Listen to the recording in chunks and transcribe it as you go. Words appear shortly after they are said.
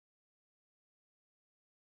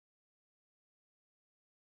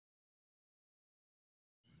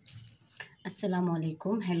Assalamu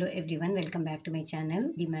alaikum. Hello everyone. Welcome back to my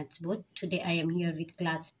channel, The Maths Board. Today I am here with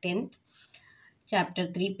class 10th, chapter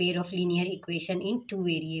 3, pair of linear equation in two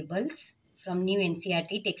variables from new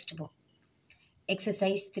NCERT textbook.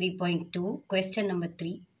 Exercise 3.2, question number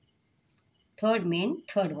 3. Third main,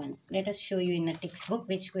 third one. Let us show you in a textbook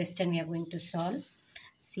which question we are going to solve.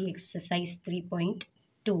 See exercise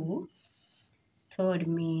 3.2, third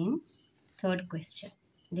main, third question.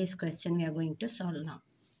 This question we are going to solve now.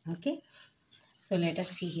 Okay. So let us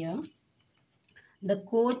see here. The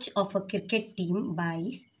coach of a cricket team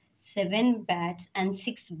buys 7 bats and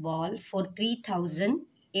 6 balls for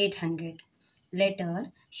 3,800.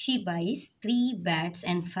 Later, she buys 3 bats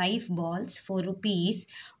and 5 balls for rupees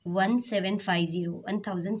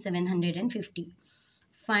 1750.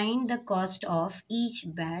 Find the cost of each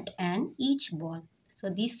bat and each ball. So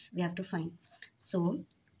this we have to find. So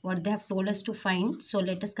what they have told us to find. So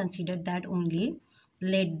let us consider that only.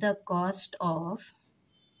 Let the cost of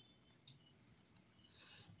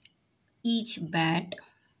each bat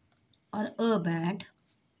or a bat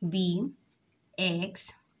be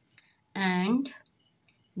X and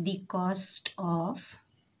the cost of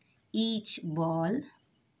each ball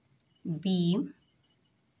be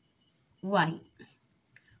Y.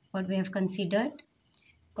 What we have considered,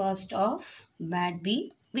 cost of bat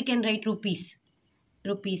be, we can write rupees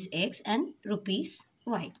X and rupees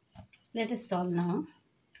Y. Let us solve now.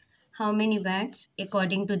 How many bats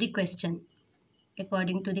according to the question?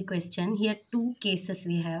 According to the question, here two cases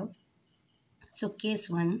we have. So case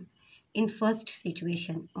 1, in first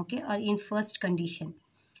situation, okay, or in first condition.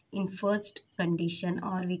 In first condition,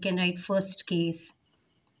 or we can write first case,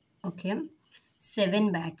 okay.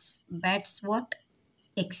 7 bats. Bats what?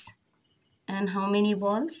 X. And how many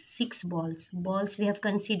balls? 6 balls. Balls we have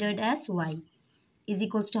considered as Y. Is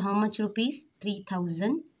equals to how much rupees?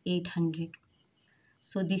 3,800.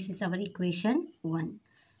 So this is our equation 1.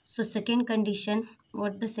 So second condition,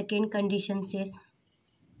 what the second condition says?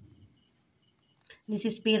 This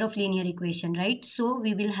is pair of linear equation, right? So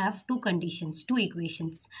we will have two conditions, two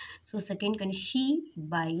equations. So second condition, she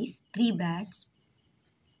buys 3 bats.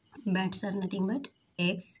 Bats are nothing but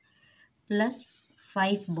X plus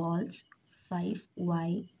 5 balls,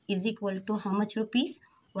 5Y is equal to how much rupees?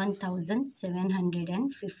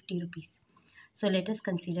 1,750 rupees. So let us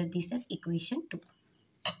consider this as equation 2.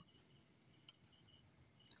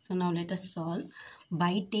 So now let us solve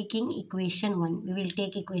by taking equation 1. We will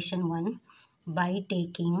take equation 1 by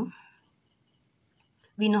taking,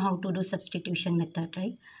 we know how to do substitution method,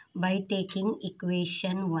 right? By taking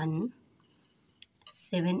equation 1,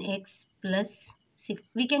 7x plus 6,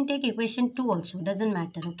 we can take equation 2 also, doesn't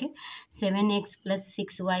matter, okay? 7x plus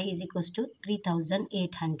 6y is equals to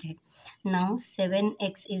 3,800. Now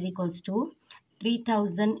 7x is equals to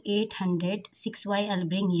 3,800, 6y I'll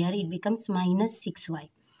bring here, it becomes minus 6y.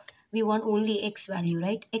 We want only x value,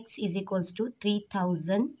 right? X is equals to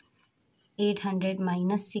 3,800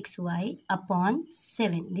 minus 6y upon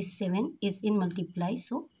 7. This 7 is in multiply.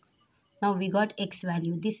 So now we got x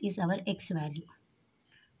value. This is our x value.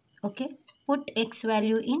 Okay. Put x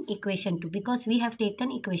value in equation 2 because we have taken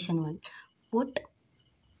equation 1. Put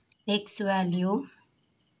x value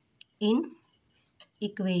in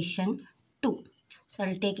equation 2. So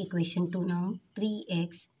I'll take equation 2 now.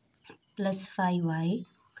 3x plus 5y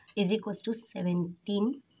is equals to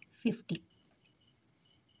 1750.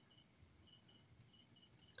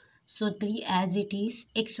 So 3 as it is,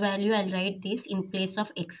 x value I'll write this in place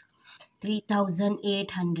of x.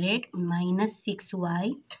 3,800 minus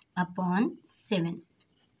 6y upon 7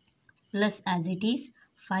 plus as it is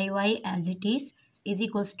 5y as it is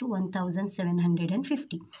equals to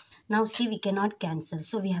 1,750. Now see, we cannot cancel,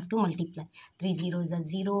 so we have to multiply. 3 zeros are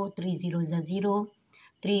 0, 3 zeros are 0,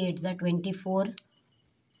 3 8s are 24,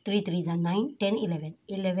 3 3s are 9, 10, 11.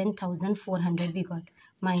 11,400 we got.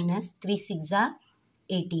 Minus 3 6s are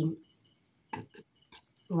 18.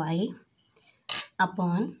 Y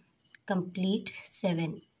upon complete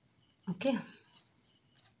 7. Okay.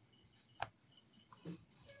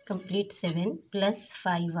 Complete 7 plus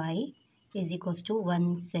 5y is equals to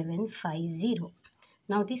 1750.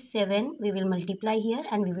 Now this 7 we will multiply here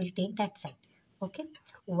and we will take that side. Okay.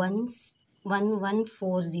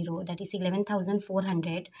 1140, that is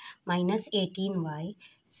 11,400 minus 18y,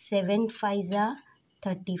 7 5s are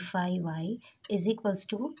 35y is equals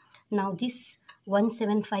to, now this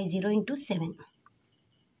 1750 into 7.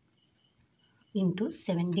 Into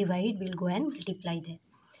 7, divide, will go and multiply there.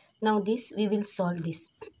 Now this we will solve this.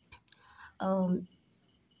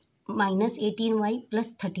 Minus 18y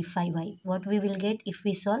plus 35y. What we will get if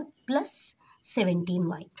we solve? Plus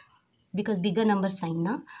 17y. Because bigger number sign,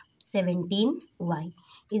 na? 17y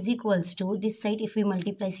is equals to this side. If we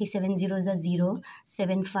multiply, see 7 zeros are 0,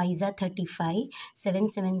 7 5s are 35, 7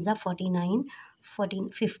 7s are 49, 14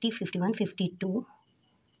 50 51 52,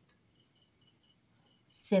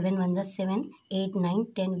 7 1s are 7, 8 9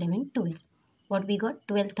 10 11 12. What we got?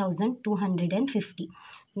 12,250.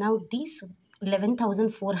 Now this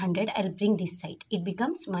 11,400 I'll bring this side. It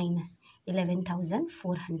becomes minus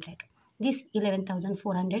 11,400. This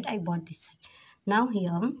 11,400 I bought this side. Now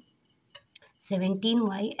here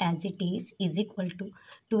 17y as it is equal to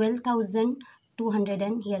 12,200,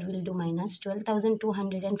 and here we'll do minus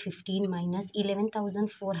 12,215 minus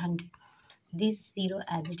 11,400. This 0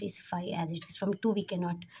 as it is, 5 as it is. From 2 we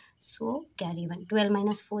cannot, so carry 1. 12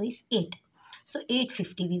 minus 4 is 8. So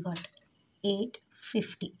 850 we got.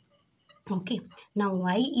 850. Okay. Now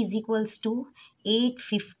y is equals to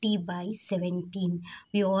 850 by 17.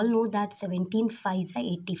 We all know that 17 5s are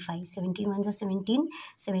 85. 17 1s are 17.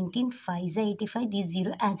 17 5s are 85. This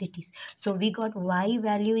 0 as it is. So we got y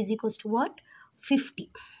value is equals to what? 50.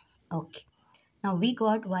 Okay. Now we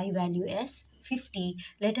got y value as 50.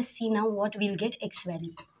 Let us see now what we'll get x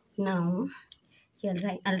value. Now here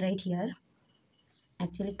I'll write here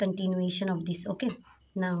actually continuation of this. Okay.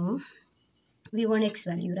 Now we want x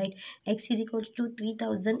value, right? X is equal to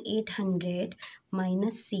 3,800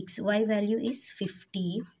 minus 6. Y value is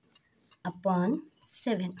 50 upon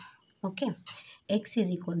 7. Okay. X is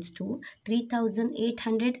equals to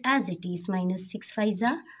 3,800 as it is minus 6 5s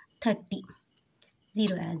are 30.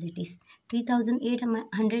 0 as it is.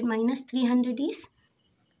 3,800 minus 300 is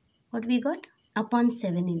what we got? Upon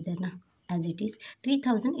 7 is there now as it is.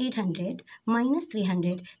 3,800 minus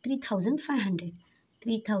 300, 3,500.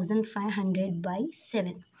 3,500 by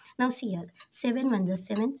 7. Now see here, 7 1s are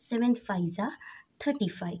 7, 7 5s are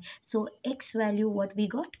 35. So x value what we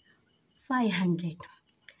got? 500.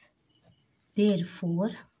 Therefore,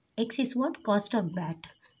 x is what? Cost of bat.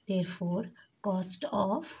 Therefore, cost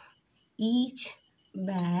of each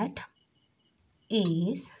bat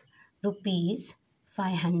is rupees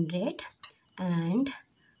 500 and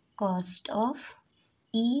cost of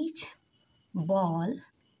each ball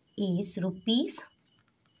is rupees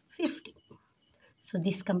 50. So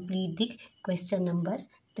this complete the question number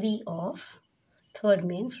 3 of third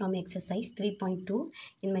main from exercise 3.2.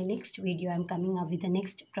 In my next video I am coming up with the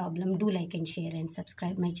next problem. Do like and share and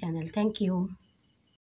subscribe my channel. Thank you.